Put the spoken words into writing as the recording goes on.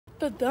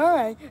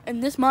Today, in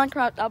this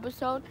Minecraft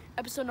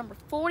episode number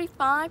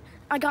 45,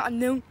 I got a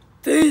new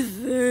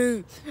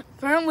TV.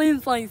 Apparently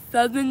it's like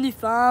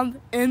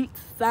 75-inch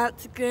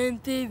flat screen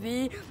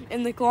TV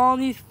and the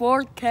quality's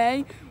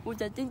 4K, which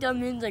I think that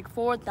means like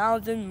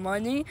 4,000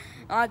 money.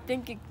 I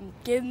think it can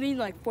give me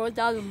like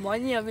 4,000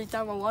 money every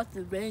time I watch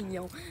the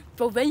video.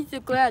 So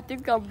basically, I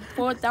think I'm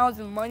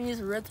 4,000 money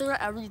is richer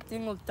every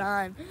single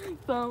time.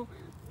 So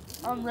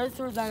I'm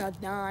richer than a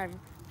dime.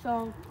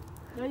 So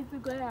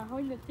basically, I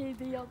hung the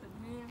TV up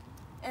in here,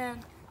 and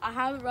I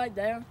have it right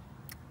there,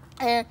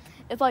 and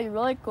it's like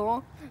really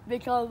cool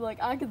because like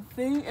I can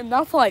see, and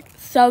that's like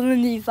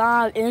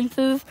 75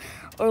 inches,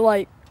 or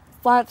like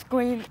flat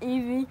screen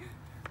easy,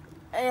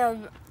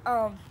 and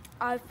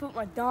I put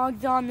my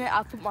dogs on it,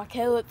 I put my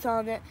carrots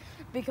on it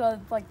because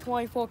it's like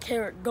 24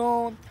 karat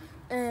gold,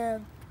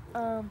 and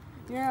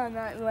yeah, and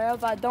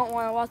whenever I don't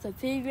want to watch the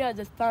TV, I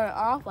just turn it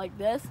off like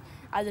this.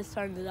 I just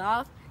turned it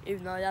off,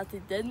 even though I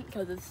actually didn't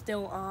because it's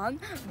still on.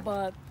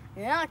 But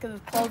yeah, I can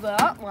just close it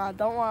up when I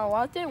don't want to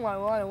watch it. When I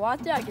want to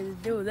watch it, I can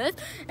just do this.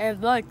 And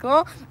it's really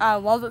cool. I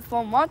love it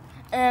so much.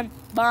 And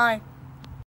bye.